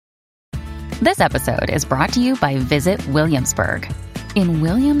This episode is brought to you by Visit Williamsburg. In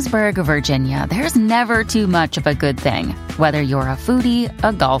Williamsburg, Virginia, there's never too much of a good thing. Whether you're a foodie,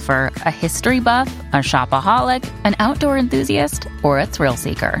 a golfer, a history buff, a shopaholic, an outdoor enthusiast, or a thrill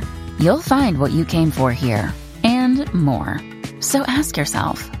seeker, you'll find what you came for here and more. So ask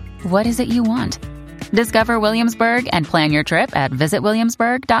yourself, what is it you want? Discover Williamsburg and plan your trip at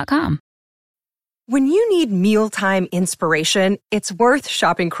visitwilliamsburg.com. When you need mealtime inspiration, it's worth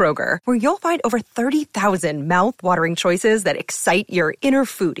shopping Kroger, where you'll find over 30,000 mouth-watering choices that excite your inner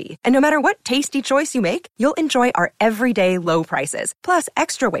foodie. And no matter what tasty choice you make, you'll enjoy our everyday low prices, plus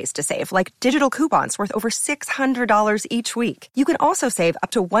extra ways to save, like digital coupons worth over $600 each week. You can also save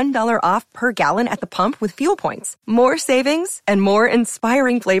up to $1 off per gallon at the pump with fuel points. More savings and more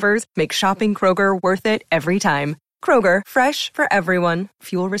inspiring flavors make shopping Kroger worth it every time. Kroger, fresh for everyone.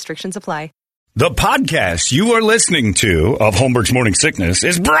 Fuel restrictions apply. The podcast you are listening to of Holmberg's Morning Sickness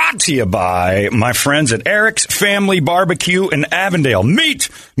is brought to you by my friends at Eric's Family Barbecue in Avondale. Meet,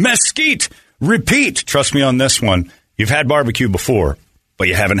 mesquite, repeat. Trust me on this one. You've had barbecue before, but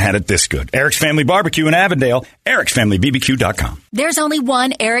you haven't had it this good. Eric's Family Barbecue in Avondale, ericsfamilybbq.com. There's only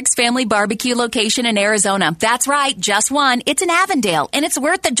one Eric's Family Barbecue location in Arizona. That's right, just one. It's in Avondale, and it's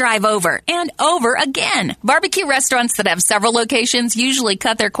worth the drive over and over again. Barbecue restaurants that have several locations usually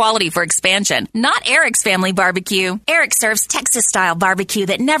cut their quality for expansion. Not Eric's Family Barbecue. Eric serves Texas-style barbecue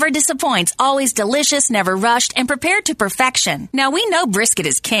that never disappoints, always delicious, never rushed, and prepared to perfection. Now, we know brisket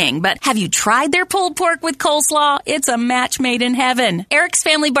is king, but have you tried their pulled pork with coleslaw? It's a match made in heaven. Eric's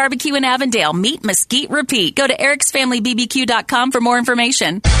Family Barbecue in Avondale. Meet, mesquite, repeat. Go to ericsfamilybbq.com for more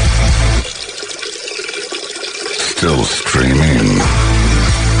information. Still streaming.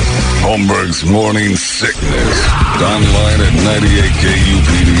 Holmberg's Morning Sickness. Online at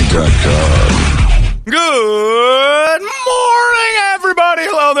 98kupd.com. Good morning, everybody.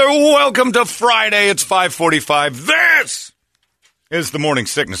 Hello there. Welcome to Friday. It's 5:45. This is the Morning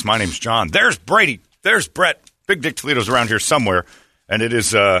Sickness. My name's John. There's Brady. There's Brett. Big Dick Toledo's around here somewhere. And it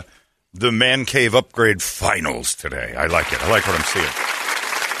is the Man Cave Upgrade Finals today. I like it. I like what I'm seeing.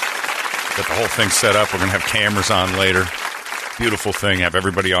 Got the whole thing set up. We're going to have cameras on later. Beautiful thing. Have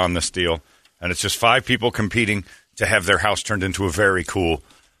everybody on this deal. And it's just 5 people competing to have their house turned into a very cool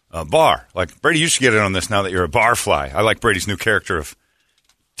bar. Like, Brady, you should get in on this now that you're a bar fly. I like Brady's new character of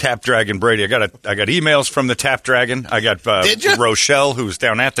Tap Dragon Brady. I got emails from the Tap Dragon. I got Rochelle, who was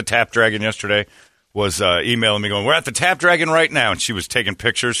down at the Tap Dragon yesterday, was emailing me going, we're at the Tap Dragon right now. And she was taking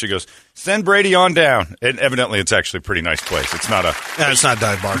pictures. She goes, send Brady on down. And evidently, it's actually a pretty nice place. It's not it's not a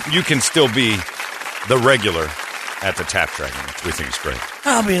dive bar. You can still be the regular at the Tap Dragon, which we think is great.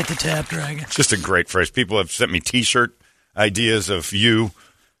 I'll be at the Tap Dragon. It's just a great phrase. People have sent me T-shirt ideas of you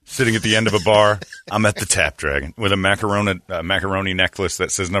sitting at the end of a bar. I'm at the Tap Dragon with a macaroni necklace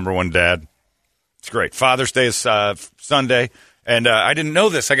that says #1 Dad. It's great. Father's Day is Sunday. And I didn't know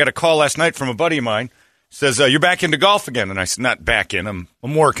this. I got a call last night from a buddy of mine. Says, you're back into golf again. And I said, not back in. I'm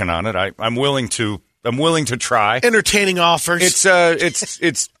working on it. I'm willing to try. Entertaining offers. It's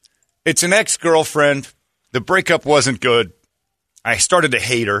an ex-girlfriend. The breakup wasn't good. I started to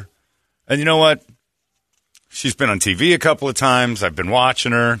hate her. And you know what? She's been on TV a couple of times. I've been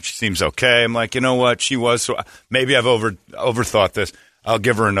watching her. She seems okay. I'm like, you know what? She was. So maybe I've overthought this. I'll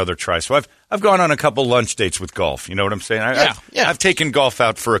give her another try. So I've gone on a couple lunch dates with golf. You know what I'm saying? I've taken golf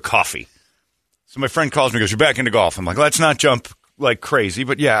out for a coffee. So my friend calls me and goes, you're back into golf. I'm like, let's not jump like crazy.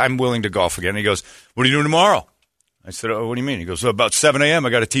 But, yeah, I'm willing to golf again. And he goes, what are you doing tomorrow? I said, oh, what do you mean? He goes, about 7 a.m. I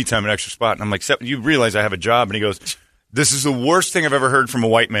got a tee time, an extra spot. And I'm like, you realize I have a job? And he goes, this is the worst thing I've ever heard from a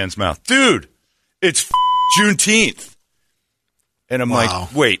white man's mouth. Dude, it's Juneteenth. And I'm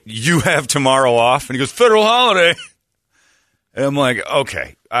like, wait, you have tomorrow off? And he goes, federal holiday. And I'm like,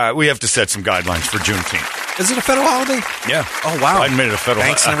 okay, we have to set some guidelines for Juneteenth. Is it a federal holiday? Yeah. Oh, wow. I made it a federal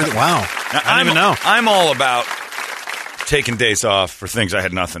holiday. Thanks and everything. Wow. I didn't even know. I'm all about taking days off for things I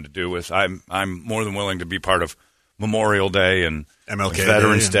had nothing to do with. I'm more than willing to be part of Memorial Day and MLK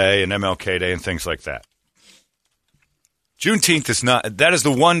Veterans Day and MLK Day and things like that. Juneteenth is not – that is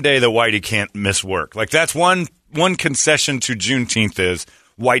the one day that Whitey can't miss work. Like, that's one concession to Juneteenth is –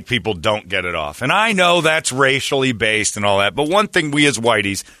 white people don't get it off. And I know that's racially based and all that, but one thing we as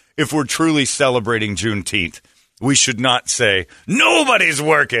whiteys, if we're truly celebrating Juneteenth, we should not say, nobody's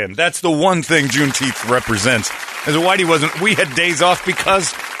working. That's the one thing Juneteenth represents. As a whitey we had days off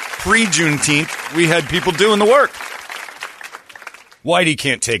because pre-Juneteenth, we had people doing the work. Whitey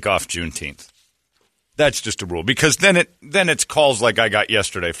can't take off Juneteenth. That's just a rule. Because then it's calls like I got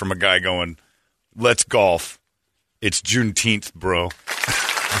yesterday from a guy going, let's golf. It's Juneteenth, bro.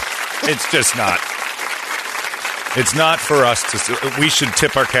 It's just not. It's not for us to. We should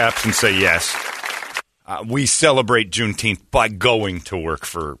tip our caps and say yes. We celebrate Juneteenth by going to work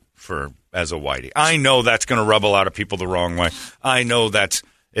for as a whitey. I know that's going to rub a lot of people the wrong way. I know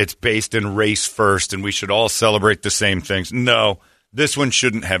it's based in race first, and we should all celebrate the same things. No, this one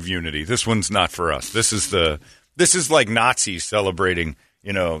shouldn't have unity. This one's not for us. This is like Nazis celebrating,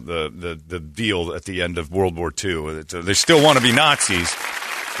 the deal at the end of World War II. They still want to be Nazis,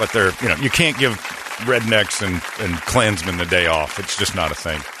 but you can't give rednecks and Klansmen the day off. It's just not a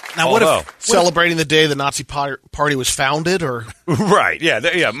thing. Now, what if celebrating the day the Nazi party was founded, or right?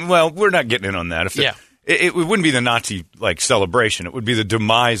 Yeah. Well, we're not getting in on that. It wouldn't be the Nazi celebration. It would be the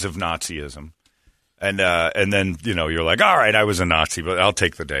demise of Nazism, and then you're like, all right, I was a Nazi, but I'll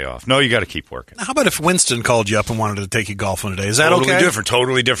take the day off. No, you got to keep working. How about if Winston called you up and wanted to take you golfing today? Is that totally okay? different?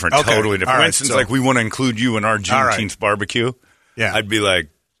 Totally different. Okay. Totally different. Right, Winston's like, we want to include you in our Juneteenth barbecue. Yeah, I'd be like.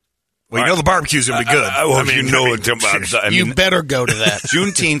 Well, the barbecue's going to be good. You better go to that.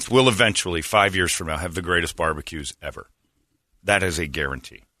 Juneteenth will eventually, 5 years from now, have the greatest barbecues ever. That is a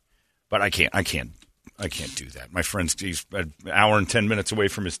guarantee. But I can't do that. My he's an hour and 10 minutes away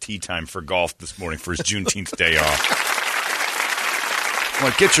from his tea time for golf this morning for his Juneteenth day off. I'm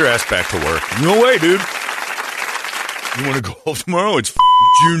like, get your ass back to work. No way, dude. You want to golf tomorrow? It's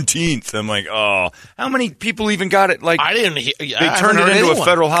Juneteenth. I'm like, oh, how many people even got it? Like, I didn't. They turned it into a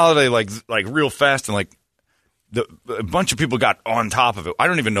federal holiday, like real fast, and a bunch of people got on top of it. I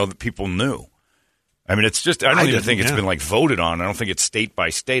don't even know that people knew. I mean, it's just I don't even think it's been voted on. I don't think it's state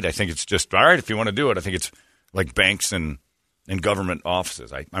by state. I think it's just all right if you want to do it. I think it's like banks and government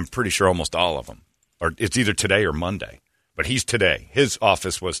offices. I'm pretty sure almost all of them, or it's either today or Monday. But he's today. His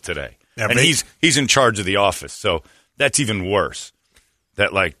office was today, and he's in charge of the office. So. That's even worse.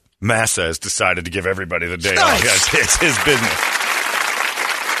 That Massa has decided to give everybody the day off. Yeah, it's his business.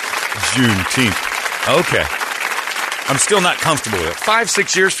 Juneteenth. Okay. I'm still not comfortable with it.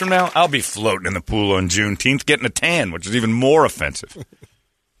 5-6 years from now, I'll be floating in the pool on Juneteenth, getting a tan, which is even more offensive.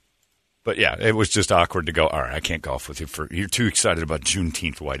 But yeah, it was just awkward to go. All right, I can't golf with you you're too excited about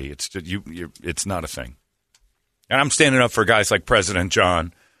Juneteenth, Whitey. It's just, it's not a thing. And I'm standing up for guys like President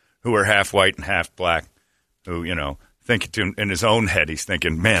John, who are half white and half black. Who, thinking in his own head, he's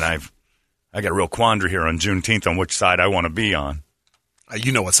thinking, man, I got a real quandary here on Juneteenth on which side I want to be on.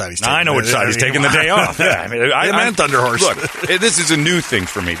 You know what side he's taking. I know which side he's taking the day off. Yeah, I'm Thunder Horse. Look, this is a new thing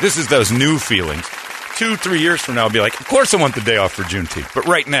for me. This is those new feelings. 2-3 years from now, I'll be like, of course I want the day off for Juneteenth. But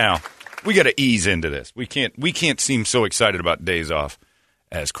right now, we got to ease into this. We can't seem so excited about days off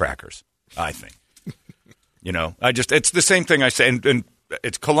as crackers, I think. It's the same thing I say, and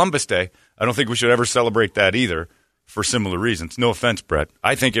it's Columbus Day. I don't think we should ever celebrate that either for similar reasons. No offense, Brett.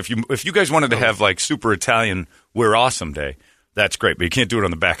 I think if you guys wanted to have super Italian We're Awesome Day, that's great, but you can't do it on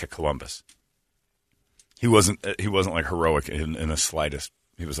the back of Columbus. He wasn't heroic in the slightest.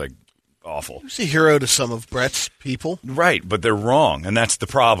 He was awful. He was a hero to some of Brett's people. Right, but they're wrong, and that's the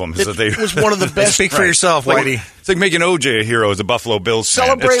problem. It was one of the best. Speak for yourself, Whitey. It's like making OJ a hero as a Buffalo Bills fan.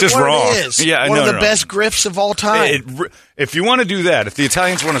 Celebrate it's just what wrong. It is. Yeah, one of the best grifts of all time. If you want to do that, if the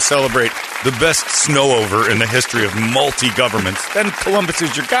Italians want to celebrate the best snow over in the history of multi-governments, then Columbus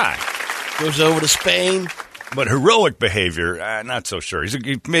is your guy. Goes over to Spain. But heroic behavior, not so sure. He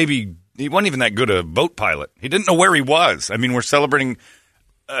wasn't even that good a boat pilot. He didn't know where he was. I mean, we're celebrating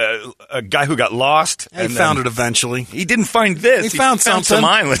a guy who got lost. He found it eventually. He didn't find this. He found some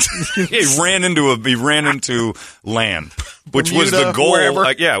island. He ran into land, which Bermuda, was the goal. Wherever.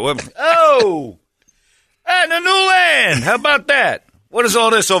 And a new land. How about that? What is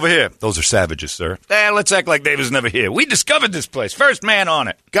all this over here? Those are savages, sir. Let's act like they was never here. We discovered this place. First man on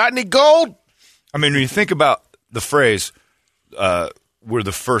it. Got any gold? I mean, when you think about the phrase, we're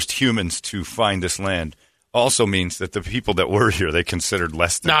the first humans to find this land, also means that the people that were here, they considered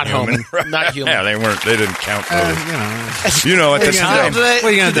less than human. Not human. Yeah, they didn't count really. At the time. What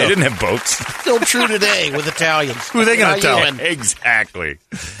are you going to do? They didn't have boats. Still true today with Italians. Who are they going to tell? Exactly.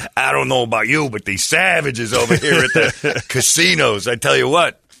 I don't know about you, but these savages over here at the casinos, I tell you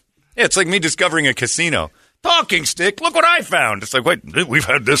what. Yeah, it's like me discovering a casino. Talking stick, look what I found. It's like, wait, we've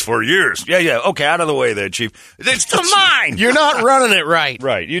had this for years. Yeah, okay, out of the way there, Chief. It's to mine. You're not running it right.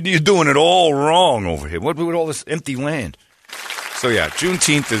 Right, you're doing it all wrong over here. What with all this empty land? So, yeah,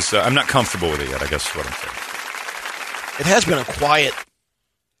 Juneteenth is, I'm not comfortable with it yet, I guess is what I'm saying. It has been a quiet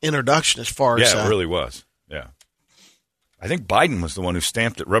introduction as far as... Yeah, it really was, yeah. I think Biden was the one who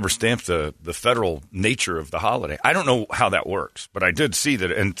rubber stamped the federal nature of the holiday. I don't know how that works, but I did see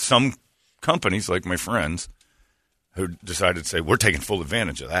that in some companies like my friends who decided to say, we're taking full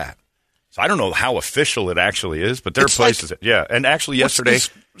advantage of that. So I don't know how official it actually is, but there are places. Yeah, and actually yesterday,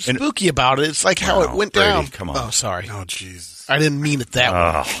 what's spooky about it? It's like how it went Brady, down. Come on. Oh, sorry. Oh, Jesus. I didn't mean it that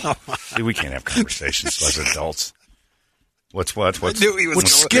way. See, we can't have conversations as adults. What's knew he was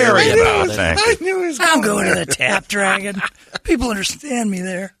what's going scary there. about it? Thank you. I knew he was I'm going going to the Tap Dragon. People understand me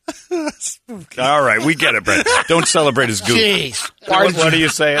there. All right, we get it, Brett. Don't celebrate his goof. Jeez. What are you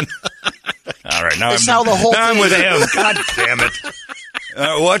saying? All right, now That's how the whole I'm thing with is. him. God damn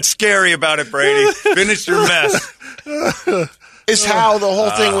it. What's scary about it, Brady? Finish your mess. Is how the whole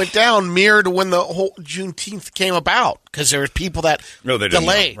thing went down, mirrored when the whole Juneteenth came about, because there were people that No, they didn't.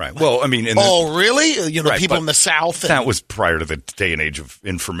 delayed. Know. Right. Well, I mean, Really? Right, people but in the South. that was prior to the day and age of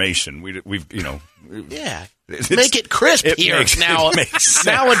information. We've Yeah. It's- Make it crisp here now. it makes sense.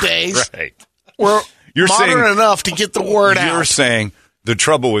 Nowadays, Right. we're You're modern saying- enough to get the word You're out. saying the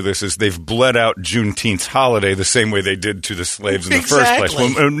trouble with this is they've bled out Juneteenth's holiday the same way they did to the slaves in the first place.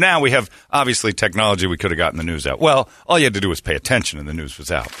 Exactly. Well, now we have, obviously, technology. We could have gotten the news out. Well, all you had to do was pay attention and the news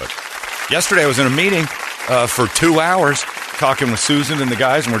was out. But yesterday I was in a meeting for 2 hours talking with Susan and the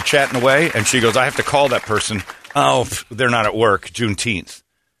guys, and we're chatting away, and she goes, I have to call that person. Oh, they're not at work, Juneteenth.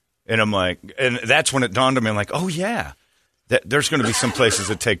 And I'm like, and that's when it dawned on me, I'm like, oh, yeah. There's going to be some places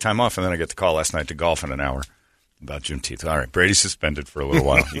that take time off, and then I get the call last night to golf in an hour about Juneteenth. All right, Brady's suspended for a little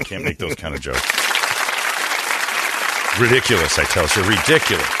while. You can't make those kind of jokes. Ridiculous, I tell you,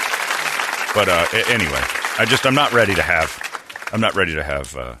 ridiculous. But anyway, I'm not ready to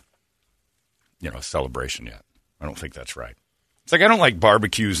have a celebration yet. I don't think that's right. It's like I don't like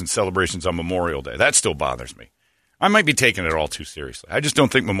barbecues and celebrations on Memorial Day. That still bothers me. I might be taking it all too seriously. I just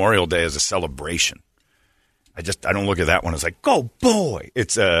don't think Memorial Day is a celebration. I don't look at that one as like, oh boy,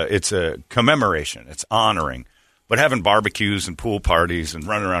 it's a commemoration. It's honoring. But having barbecues and pool parties and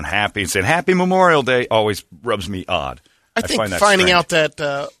running around happy and saying Happy Memorial Day always rubs me odd. I think find that finding strange. out that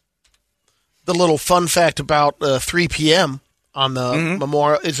the little fun fact about 3 p.m. on the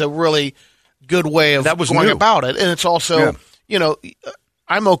Memorial is a really good way of That was going new. about it. And it's also, Yeah.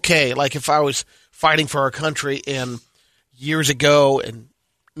 I'm okay. Like if I was fighting for our country and years ago and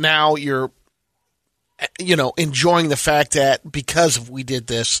now you're, enjoying the fact that because we did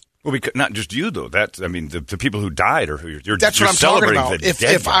this. Well, not just you though. The people who died or who you're. That's you're what I'm talking celebrating about. the If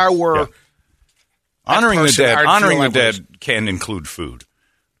dead I were Yeah. honoring the person, dead, I'd honoring feel the I was- dead can include food,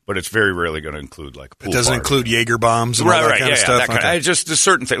 but it's very rarely going to include like a pool It doesn't party. include Jaeger bombs and all that kind of stuff. That kind of, just a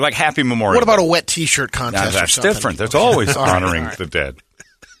certain thing, like Happy Memorial. What about Day. a wet T-shirt Now, contest? or that's something? different. That's always All right, honoring all right. the dead.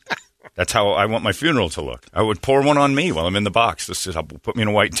 That's how I want my funeral to look. I would pour one on me while I'm in the box. Just put me in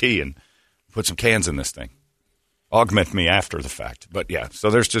a white tee and put some cans in this thing. Augment me after the fact. But yeah, so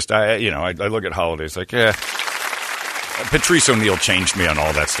there's just I look at holidays like Patrice O'Neill changed me on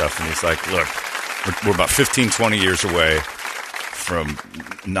all that stuff, and he's like, look, we're about 15, 20 years away from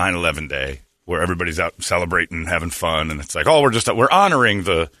 9/11 Day, where everybody's out celebrating and having fun, and it's like, oh, we're honoring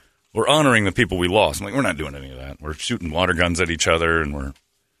the people we lost. I'm like, we're not doing any of that. We're shooting water guns at each other, and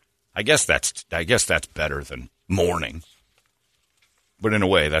I guess that's better than mourning. But in a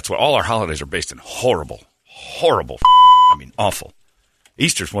way, that's what all our holidays are based in horrible, awful.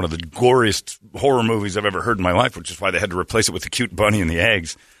 Easter's one of the goriest horror movies I've ever heard in my life, which is why they had to replace it with the cute bunny and the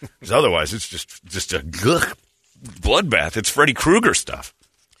eggs. Because otherwise, it's just a bloodbath. It's Freddy Krueger stuff.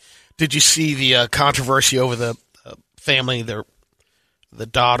 Did you see the controversy over the family? The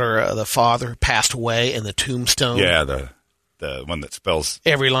daughter, the father passed away, and the tombstone. Yeah, the one that spells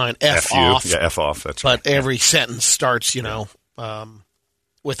Every line F you. off. Yeah, F off. That's But right. every sentence starts,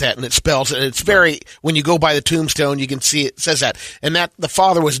 with that, and it spells. It's very when you go by the tombstone, you can see it says that, and that the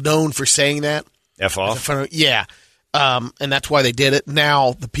father was known for saying that. F off. Yeah. And that's why they did it.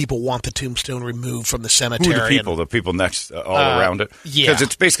 Now the people want the tombstone removed from the cemetery. Who are the people? The people next, all around it? Yeah. Because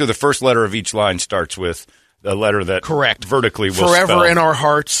it's basically the first letter of each line starts with a letter that Correct. vertically will Forever spell. in our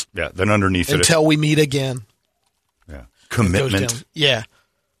hearts. Yeah, then underneath until we meet again. Yeah. It goes Commitment. down. Yeah.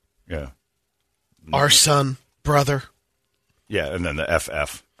 Yeah. Our son, brother. Yeah, and then the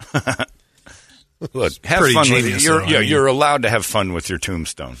FF. Look, have pretty fun with genius, it. You're, though, yeah, I mean. you're allowed to have fun with your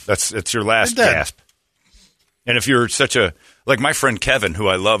tombstone. It's your last They're dead. gasp. And if you're like my friend Kevin, who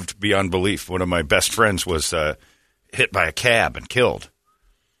I loved beyond belief, one of my best friends was hit by a cab and killed.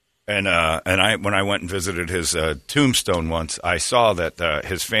 And when I went and visited his tombstone once, I saw that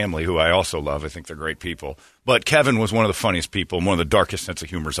his family, who I also love, I think they're great people, but Kevin was one of the funniest people, one of the darkest sense of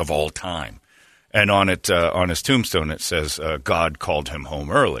humors of all time. And on his tombstone, it says, God called him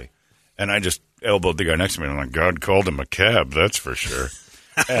home early. And I just elbowed the guy next to me, and I'm like, God called him a cab, that's for sure.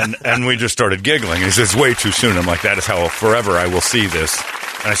 and we just started giggling. And he says, way too soon. I'm like, that is how forever I will see this.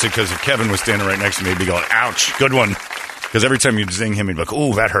 And I said, because if Kevin was standing right next to me, he'd be going, ouch, good one. Because every time you'd zing him, he'd be like,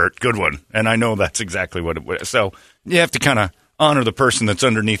 "Ooh, that hurt. Good one." And I know that's exactly what it was. So you have to kind of honor the person that's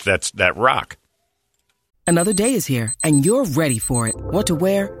underneath that rock. Another day is here, and you're ready for it. What to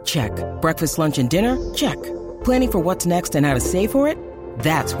wear? Check. Breakfast, lunch, and dinner? Check. Planning for what's next and how to save for it?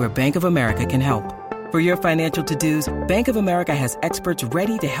 That's where Bank of America can help. For your financial to-dos, Bank of America has experts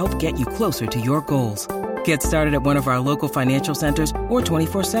ready to help get you closer to your goals. Get started at one of our local financial centers or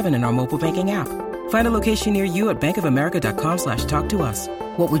 24/7 in our mobile banking app. Find a location near you at bankofamerica.com/talktous.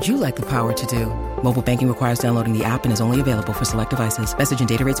 What would you like the power to do? Mobile banking requires downloading the app and is only available for select devices. Message and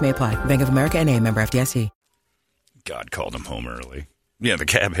data rates may apply. Bank of America N.A., member FDIC. God called him home early. Yeah, the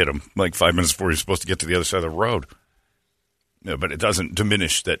cab hit him like 5 minutes before he was supposed to get to the other side of the road. No, but it doesn't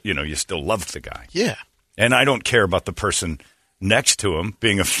diminish that, you still loved the guy. Yeah. And I don't care about the person next to him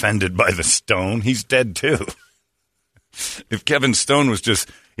being offended by the stone. He's dead, too. If Kevin Stone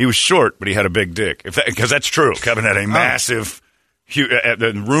he was short, but he had a big dick. Because that's true. Kevin had a massive,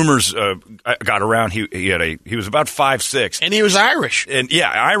 the rumors got around, he was about 5'6". And he was Irish. And yeah,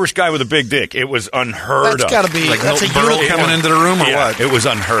 Irish guy with a big dick. It was unheard of. That's got to be, like that's a Burrow unicorn. coming into the room or what? It was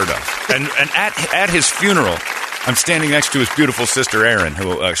unheard of. And at his funeral, I'm standing next to his beautiful sister, Erin,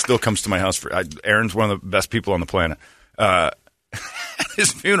 who still comes to my house. Erin's one of the best people on the planet. At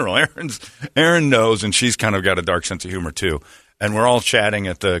his funeral, Erin knows, and she's kind of got a dark sense of humor, too. And we're all chatting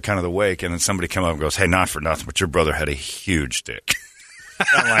at the kind of the wake, and then somebody come up and goes, "Hey, not for nothing, but your brother had a huge dick."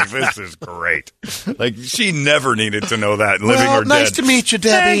 I'm like, this is great. Like, she never needed to know that, living or dead. Nice to meet you,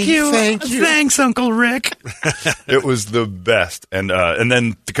 Debbie. Thank you. Thanks, Uncle Rick. It was the best. And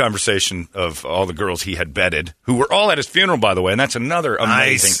then the conversation of all the girls he had bedded, who were all at his funeral, by the way, and that's another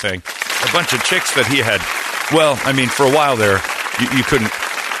amazing thing. A bunch of chicks that he had, well, I mean, for a while there, you couldn't,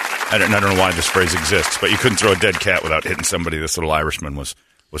 I don't know why this phrase exists, but you couldn't throw a dead cat without hitting somebody this little Irishman was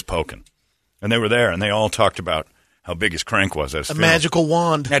poking. And they were there, and they all talked about how big his crank was at his funeral. Magical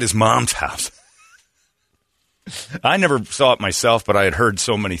wand. At his mom's house. I never saw it myself, but I had heard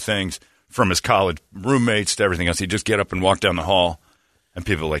so many things from his college roommates to everything else. He'd just get up and walk down the hall, and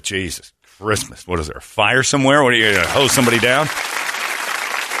people were like, Jesus Christmas, what is there, a fire somewhere? What are you going to hose somebody down?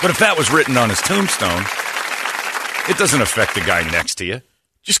 But if that was written on his tombstone, it doesn't affect the guy next to you.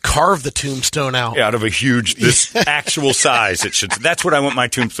 Just carve the tombstone out. Yeah, out of this actual size. It should. That's what I want my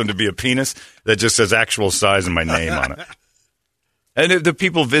tombstone to be, a penis that just says actual size and my name on it. And the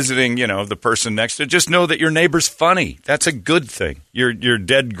people visiting, the person next to it, just know that your neighbor's funny. That's a good thing. Your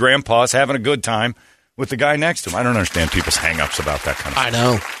dead grandpa's having a good time with the guy next to him. I don't understand people's hang-ups about that kind of stuff. I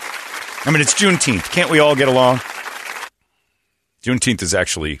know. I mean, it's Juneteenth. Can't we all get along? Juneteenth is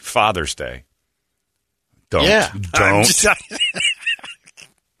actually Father's Day. Don't. Yeah. Don't.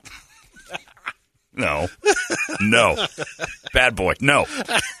 No. Bad boy. No.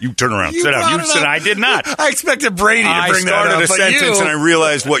 You turn around. Sit down. You said I did not. I expected Brady to bring that up. I started a sentence and I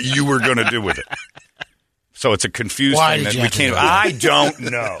realized what you were going to do with it. So it's a confused thing that we can't. I don't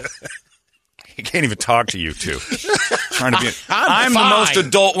know. I can't even talk to you two. Trying to be. I'm the most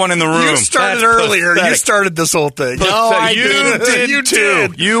adult one in the room. You started earlier. You started this whole thing. No, I did. You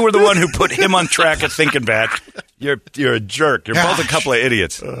did. You were the one who put him on track of thinking bad. You're a jerk. You're both a couple of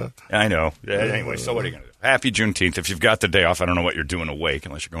idiots. I know. Anyway, so what are you going to do? Happy Juneteenth. If you've got the day off, I don't know what you're doing awake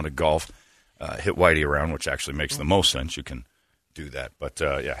unless you're going to golf. Hit Whitey around, which actually makes the most sense. You can do that. But,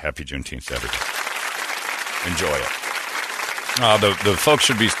 happy Juneteenth to everybody. Enjoy it. The folks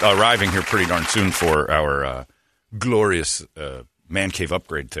should be arriving here pretty darn soon for our glorious man cave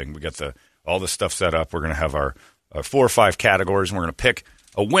upgrade thing. We got all the stuff set up. We're going to have our 4 or 5 categories, and we're going to pick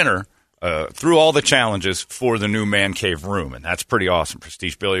a winner through all the challenges for the new man cave room, and that's pretty awesome.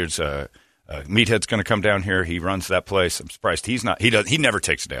 Prestige Billiards, Meathead's going to come down here. He runs that place. I'm surprised he's not. He never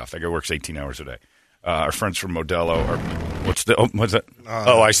takes a day off. That guy works 18 hours a day. Our friends from Modelo. What's that?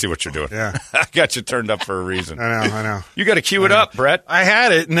 I see what you're doing. Yeah. I got you turned up for a reason. I know. You got to cue it up, Brett. I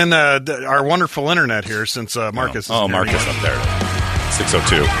had it, and then our wonderful internet here since Marcus is Marcus up there.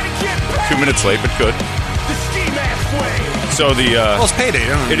 6:02. 2 minutes late, but good. So it's payday.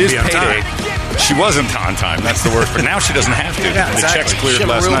 It is payday. She wasn't on time. That's the worst. But now she doesn't have to. Yeah, the checks cleared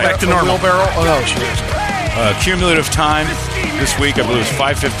last night. Back to normal. Oh, no, she is. Cumulative time this week, I believe, was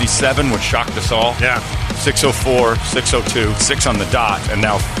 5:57, which shocked us all. Yeah. 6:04, 6:02, 6 on the dot, and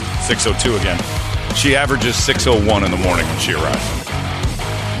now 6:02 again. She averages 6:01 in the morning when she arrives.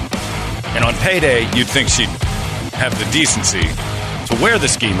 And on payday, you'd think she'd have the decency to wear the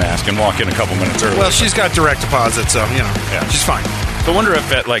ski mask and walk in a couple minutes early. Well, she's got direct deposit, so, she's fine. So I wonder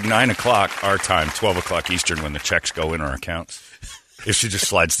if at like 9 o'clock our time, 12 o'clock Eastern, when the checks go in our accounts, if she just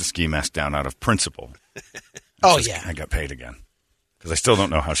slides the ski mask down out of principle. Yeah. I got paid again. because I still don't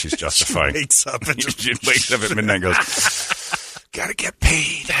know how she's justifying. She wakes up at midnight and goes, gotta get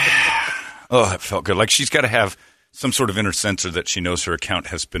paid. Oh, that felt good. Like she's got to have some sort of inner sensor that she knows her account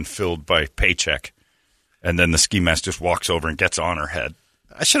has been filled by paycheck. And then the ski mask just walks over and gets on her head.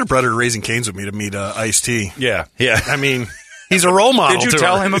 I should have brought her to Raising Cane's with me to meet Ice-T. Yeah. I mean, he's a role model. Did you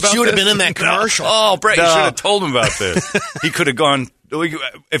tell him about this? She would have been in that commercial. Oh, Brett, you should have told him about this. He could have gone.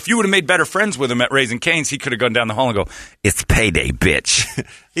 If you would have made better friends with him at Raising Cane's, he could have gone down the hall and go, "It's payday, bitch."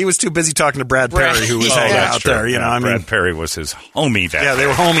 He was too busy talking to Brad Perry, who was hanging out there. You know, Brad Perry was his homie. They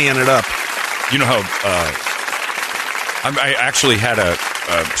were homieing it up. You know how I actually had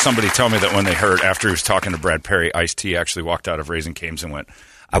somebody tell me that when they heard after he was talking to Brad Perry, Ice-T actually walked out of Raising Cane's and went,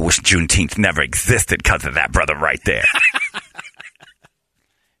 "I wish Juneteenth never existed because of that brother right there."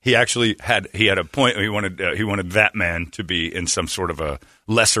 He actually had a point. He wanted that man to be in some sort of a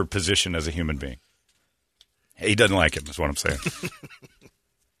lesser position as a human being. He doesn't like him, is what I'm saying.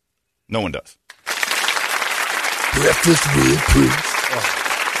 No one does. Breakfast with Prince.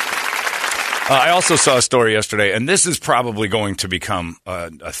 I also saw a story yesterday, and this is probably going to become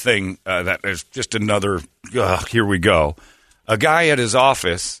a thing that is just another, here we go. A guy at his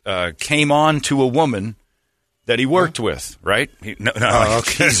office came on to a woman that he worked with, right?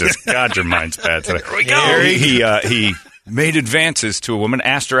 Jesus, God, your mind's bad today. Here we go. He made advances to a woman,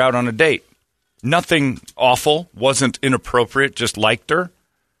 asked her out on a date. Nothing awful, wasn't inappropriate, just liked her,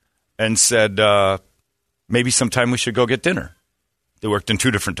 and said, maybe sometime we should go get dinner. They worked in two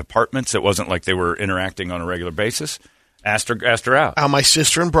different departments. It wasn't like they were interacting on a regular basis. Asked her out. How my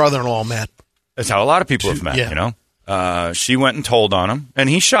sister and brother-in-law met. That's how a lot of people have met, you know. She went and told on him, and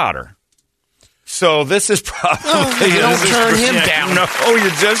he shot her. So this is probably... you don't turn him down. No, you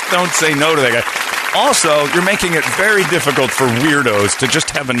just don't say no to that guy. Also, you're making it very difficult for weirdos to just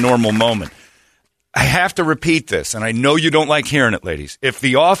have a normal moment. I have to repeat this, and I know you don't like hearing it, ladies. If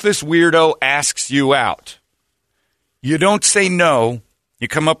the office weirdo asks you out, you don't say no. You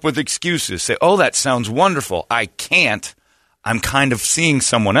come up with excuses. Say, oh, that sounds wonderful. I can't. I'm kind of seeing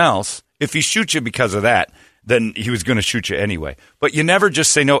someone else. If he shoots you because of that, then he was going to shoot you anyway. But you never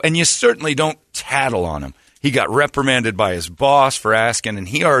just say no, and you certainly don't tattle on him. He got reprimanded by his boss for asking, and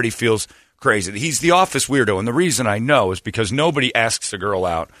he already feels crazy. He's the office weirdo, and the reason I know is because nobody asks a girl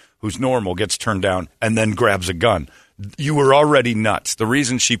out who's normal, gets turned down, and then grabs a gun. You were already nuts. The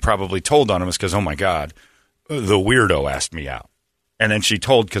reason she probably told on him is because, oh, my God, the weirdo asked me out. And then she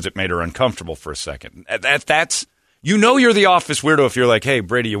told because it made her uncomfortable for a second. That's you know you're the office weirdo if you're like, hey,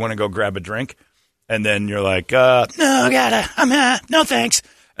 Brady, you want to go grab a drink? And then you're like, no, no thanks.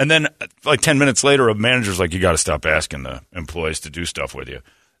 And then like 10 minutes later, a manager's like, you got to stop asking the employees to do stuff with you.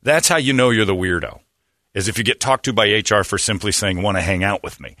 That's how you know you're the weirdo, is if you get talked to by HR for simply saying, want to hang out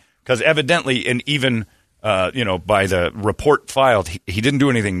with me. Because evidently, and even by the report filed, he didn't do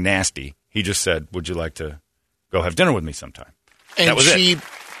anything nasty. He just said, would you like to go have dinner with me sometime? And that was she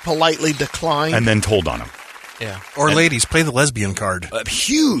politely declined. And then told on him. Yeah. Or ladies, play the lesbian card.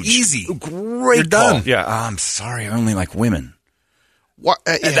 Huge. Easy. Great. You're done. Yeah. I'm sorry. I only like women. What,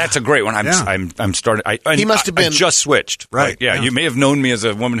 yeah. That's a great one. I'm starting. He must have been. I just switched. Right. Yeah. You may have known me as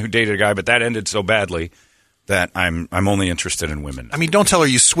a woman who dated a guy, but that ended so badly that I'm only interested in women. I mean, don't tell her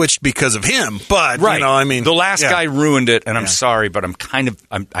you switched because of him, but, right. The last guy ruined it, and I'm sorry, but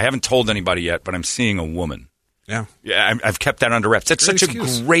I haven't told anybody yet, but I'm seeing a woman. Yeah. Yeah, I've kept that under wraps. That's such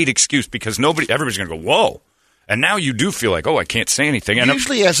a great excuse because everybody's going to go, whoa. And now you do feel like, oh, I can't say anything. And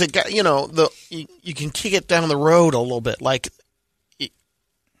usually as a guy, you can kick it down the road a little bit. Like,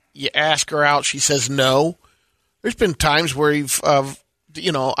 you ask her out, she says no. There's been times where you've,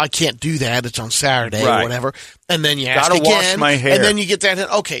 I can't do that. It's on Saturday or whatever. And then you ask again. Wash my hair. And then you get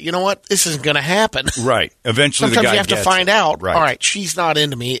that, okay, you know what? This isn't going to happen. Right. Eventually Sometimes the guy you have to find out, right. All right, she's not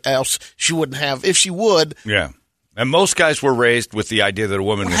into me, else she wouldn't have. If she would. Yeah. And most guys were raised with the idea that a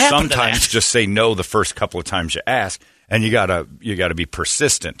woman will sometimes just say no the first couple of times you ask, and you gotta be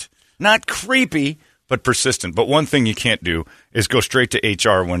persistent. Not creepy, but persistent. But one thing you can't do is go straight to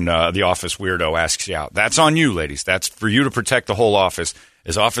HR when the office weirdo asks you out. That's on you, ladies. That's for you to protect the whole office.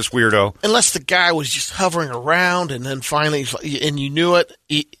 As office weirdo. Unless the guy was just hovering around and then finally, and you knew it,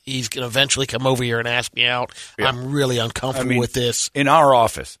 he's going to eventually come over here and ask me out. Yeah. I'm really uncomfortable with this. In our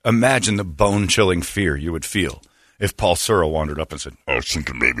office, imagine the bone-chilling fear you would feel if Paul Searle wandered up and said, I was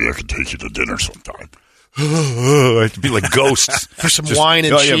thinking maybe I could take you to dinner sometime. It'd be like ghosts. For some wine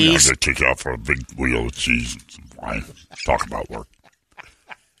and cheese. I'm going to take you out for a big wheel of cheese and some wine. Talk about work.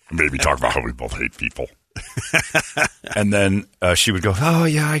 And maybe talk about how we both hate people. And then she would go, oh,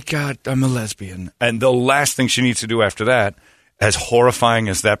 yeah, I'm a lesbian. And the last thing she needs to do after that, as horrifying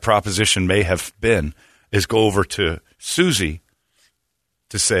as that proposition may have been, is go over to Susie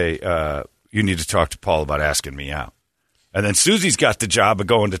to say, you need to talk to Paul about asking me out. And then Susie's got the job of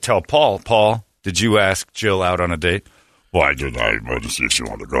going to tell Paul, did you ask Jill out on a date? Well, I did. I wanted to see if she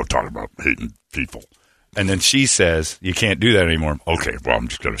wanted to go talk about hating people. And then she says, you can't do that anymore. Okay, well, I'm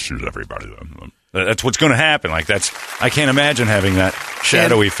just going to shoot everybody then. That's what's going to happen. Like I can't imagine having that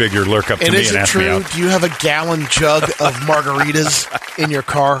shadowy figure lurk up to me and ask me out. Do you have a gallon jug of margaritas in your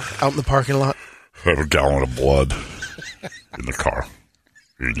car out in the parking lot? I have a gallon of blood in the car.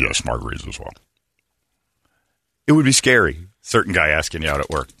 Yes, margaritas as well. It would be scary, certain guy asking you out at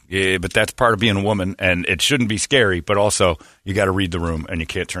work. Yeah, but that's part of being a woman, and it shouldn't be scary, but also you got to read the room, and you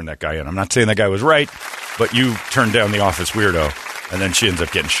can't turn that guy in. I'm not saying that guy was right, but you turned down the office weirdo, and then she ends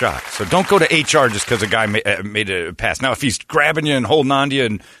up getting shot. So don't go to HR just because a guy made a pass. Now, if he's grabbing you and holding on to you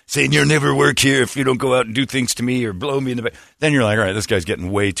and saying, you'll never work here if you don't go out and do things to me or blow me in the back, then you're like, all right, this guy's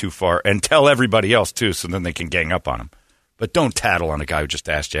getting way too far. And tell everybody else, too, so then they can gang up on him. But don't tattle on a guy who just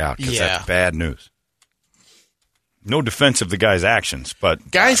asked you out because that's bad news. No defense of the guy's actions,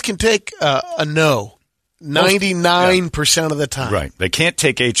 but... Guys can take a no 99% of the time. Right. They can't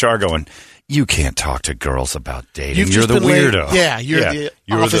take HR going, you can't talk to girls about dating. You're the weirdo. You're the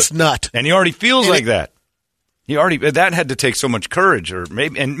office nut. And he already feels like that. That had to take so much courage,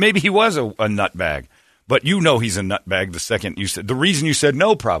 maybe he was a nutbag. But you know he's a nutbag the second you said... The reason you said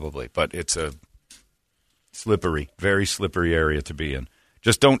no, probably, but it's a very slippery area to be in.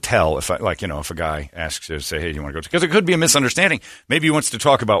 Just don't tell if a guy asks you to say, hey, do you want to go? Because it could be a misunderstanding. Maybe he wants to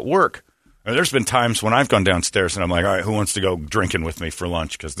talk about work. There's been times when I've gone downstairs and I'm like, all right, who wants to go drinking with me for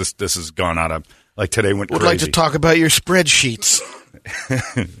lunch? Because this has gone out of, like today went crazy. Would like to talk about your spreadsheets.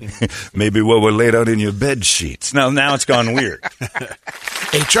 Maybe what were laid out in your bed sheets. Now it's gone weird.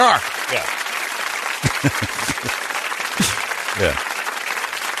 HR. Yeah. Yeah.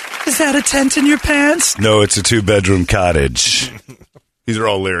 Is that a tent in your pants? No, it's a 2-bedroom cottage. These are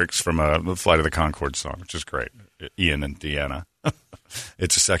all lyrics from the Flight of the Conchords song, which is great. Ian and Deanna.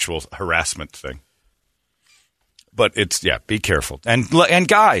 It's a sexual harassment thing. But be careful. And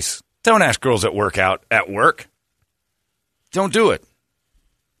guys, don't ask girls at work out at work. Don't do it.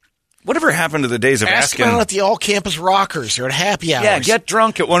 Whatever happened to the days of asking... Ask out at the all-campus rockers or at happy hours. Yeah, get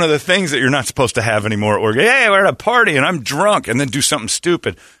drunk at one of the things that you're not supposed to have anymore. Or, hey, we're at a party and I'm drunk, and then do something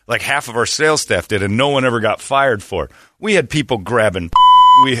stupid like half of our sales staff did and no one ever got fired for it. We had people grabbing...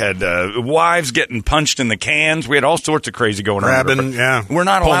 We had wives getting punched in the cans. We had all sorts of crazy going on. Grabbing, yeah. We're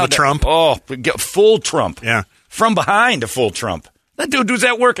not allowed to... Trump. Get full Trump. Yeah. From behind a full Trump. That dude was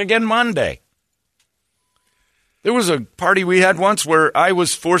at work again Monday. There was a party we had once where I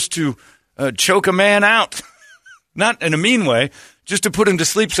was forced to choke a man out. Not in a mean way, just to put him to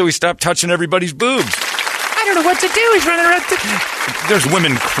sleep so he stopped touching everybody's boobs. I don't know what to do. He's running around. There's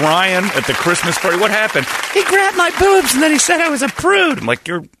women crying at the Christmas party. What happened? He grabbed my boobs and then he said I was a prude. I'm like,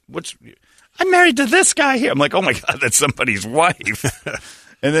 I'm married to this guy here. I'm like, oh my God, that's somebody's wife.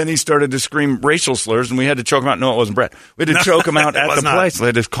 And then he started to scream racial slurs, and we had to choke him out. No, it wasn't Brett. We had to choke him out at the place. We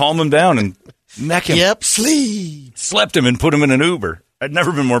had to calm him down and neck him. Yep, sleep. Slept him and put him in an Uber. I'd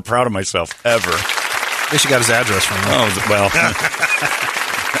never been more proud of myself, ever. At least you got his address from him. Oh, well.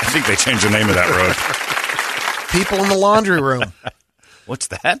 I think they changed the name of that road. People in the laundry room. What's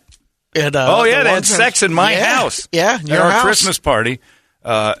that? They had sex in my house. Yeah, at our Christmas party.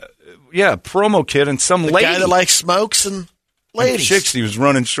 Promo kid and some lady. Guy that likes smokes and ladies. Chicks, he was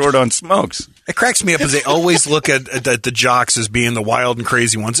running short on smokes. It cracks me up as they always look at the jocks as being the wild and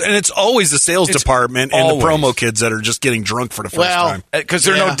crazy ones. And it's always the sales department and the promo kids that are just getting drunk for the first time. Because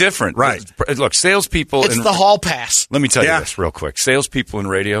they're no different. Right. Look, salespeople... It's the hall pass. Let me tell you this real quick. Salespeople in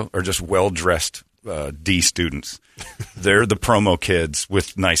radio are just well-dressed D students. They're the promo kids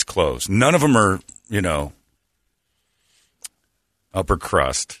with nice clothes. None of them are, upper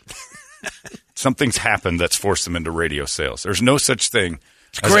crust. Something's happened that's forced them into radio sales. There's no such thing.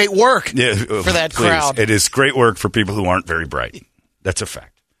 It's great work for that crowd. It is great work for people who aren't very bright. That's a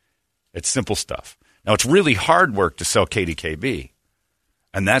fact. It's simple stuff. Now, it's really hard work to sell KDKB,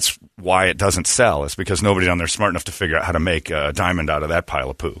 and that's why it doesn't sell. It's because nobody down there is smart enough to figure out how to make a diamond out of that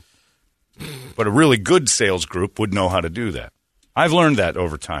pile of poo. But a really good sales group would know how to do that. I've learned that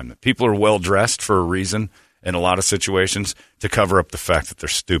over time, that people are well-dressed for a reason in a lot of situations to cover up the fact that they're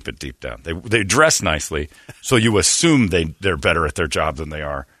stupid deep down. They dress nicely, so you assume they're better at their job than they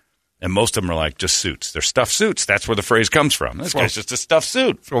are. And most of them are like just suits. They're stuffed suits. That's where the phrase comes from. This guy's just a stuffed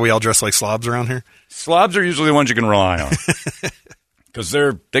suit. So we all dress like slobs around here? Slobs are usually the ones you can rely on. Because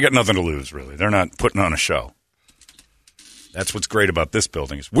they got nothing to lose, really. They're not putting on a show. That's what's great about this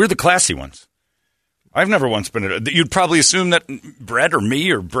building. Is we're the classy ones. I've never once been you'd probably assume that Brett or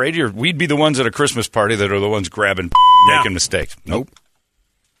me or Brady we'd be the ones at a Christmas party that are the ones grabbing making mistakes. Nope.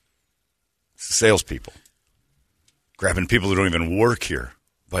 salespeople. Grabbing people who don't even work here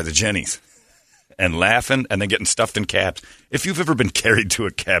by the Jennies and laughing and then getting stuffed in cabs. If you've ever been carried to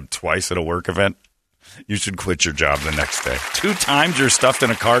a cab twice at a work event, you should quit your job the next day. 2 times you're stuffed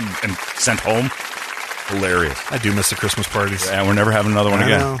in a car and sent home. Hilarious. I do miss the Christmas parties. And we're never having another one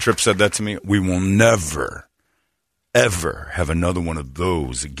again. know. Tripp said that to me. We will never, ever have another one of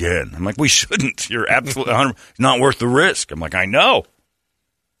those again. I'm like, we shouldn't. You're absolutely not worth the risk. I'm like, I know.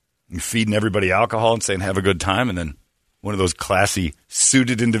 You're feeding everybody alcohol and saying have a good time, and then one of those classy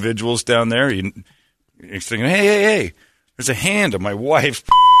suited individuals down there, you're thinking, hey, there's a hand on my wife's.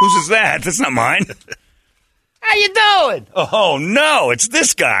 Whose is that? That's not mine. How you doing? Oh, no, it's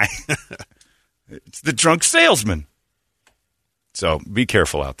this guy. It's the drunk salesman. So be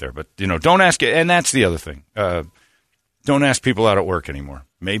careful out there. But, don't ask it. And that's the other thing. Don't ask people out at work anymore.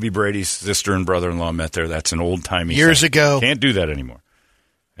 Maybe Brady's sister and brother-in-law met there. That's an old-timey years thing. ago. Can't do that anymore.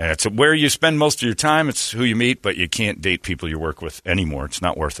 It's where you spend most of your time. It's who you meet, but you can't date people you work with anymore. It's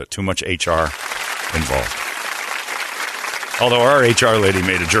not worth it. Too much HR involved. Although our HR lady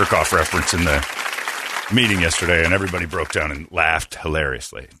made a jerk-off reference in the meeting yesterday, and everybody broke down and laughed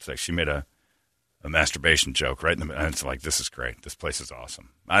hilariously. It's like she made a masturbation joke right in the. And it's like, this is great. This place is awesome.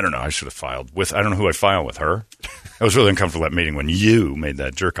 I don't know. I should have filed with. I don't know who I'd file with her. I was really uncomfortable at that meeting when you made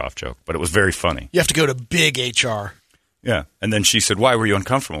that jerk-off joke, but it was very funny. You have to go to big HR. Yeah. And then she said, why were you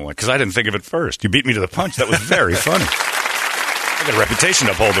uncomfortable? Because I didn't think of it first. You beat me to the punch. That was very funny. I got a reputation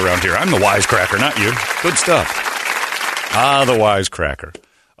to uphold around here. I'm the wisecracker, not you. Good stuff. The wisecracker.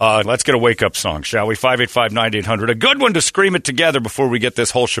 Let's get a wake-up song, shall we? 585-9800. A good one to scream it together before we get this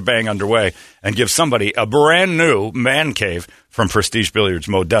whole shebang underway and give somebody a brand new man cave from Prestige Billiards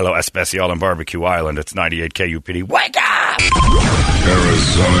Modelo Especial on Barbecue Island. It's 98 KUPD. Wake up!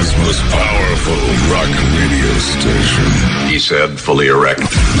 Arizona's most powerful rock radio station. He said, fully erect. 98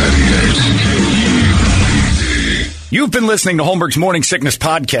 KUPD. You've been listening to Holmberg's Morning Sickness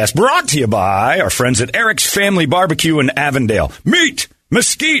Podcast, brought to you by our friends at Eric's Family Barbecue in Avondale. Meet,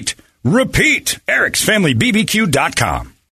 mesquite, repeat. Eric'sFamilyBBQ.com.